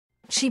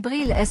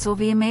Djbril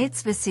Sow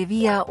mates with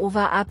Sevilla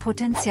over a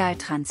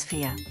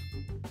Potentialtransfer.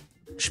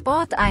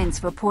 Sport 1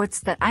 reports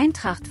that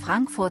Eintracht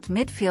Frankfurt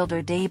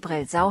midfielder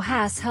Djbril Sow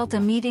has held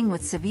a meeting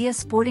with Sevilla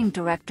sporting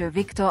director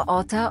Victor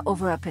Orta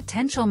over a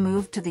potential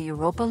move to the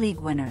Europa League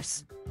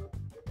winners.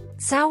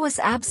 Sow was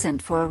absent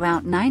for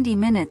around 90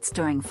 minutes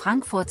during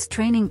Frankfurt's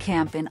training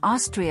camp in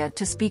Austria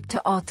to speak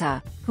to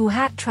Orta, who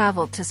had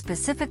traveled to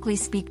specifically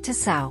speak to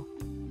Sow.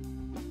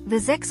 The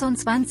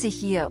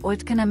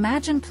 26-year-old can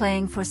imagine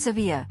playing for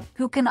Sevilla,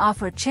 who can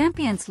offer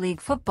Champions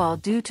League football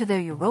due to their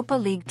Europa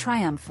League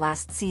triumph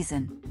last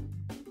season.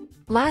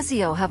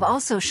 Lazio have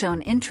also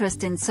shown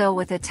interest in Sow,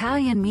 with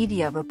Italian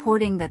media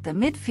reporting that the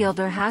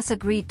midfielder has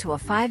agreed to a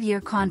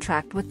 5-year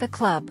contract with the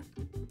club.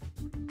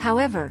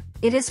 However,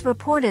 it is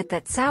reported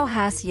that Sow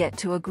has yet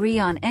to agree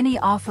on any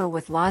offer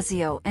with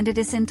Lazio, and it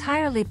is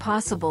entirely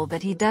possible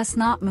that he does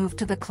not move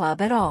to the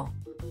club at all.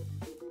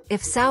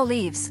 If Sow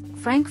leaves,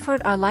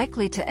 Frankfurt are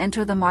likely to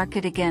enter the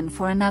market again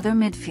for another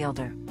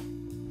midfielder.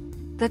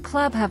 The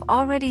club have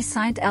already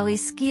signed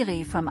Ellyes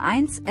Skhiri from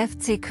 1.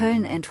 FC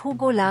Köln and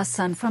Hugo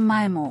Larsson from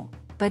Malmo,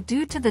 but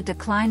due to the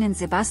decline in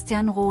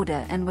Sebastian Rode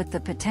and with the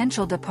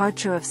potential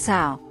departure of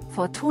Sow,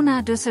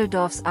 Fortuna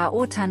Düsseldorf's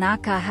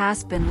Tanaka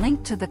has been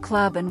linked to the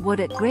club and would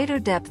add greater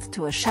depth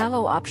to a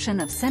shallow option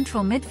of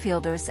central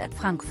midfielders at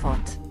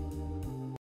Frankfurt.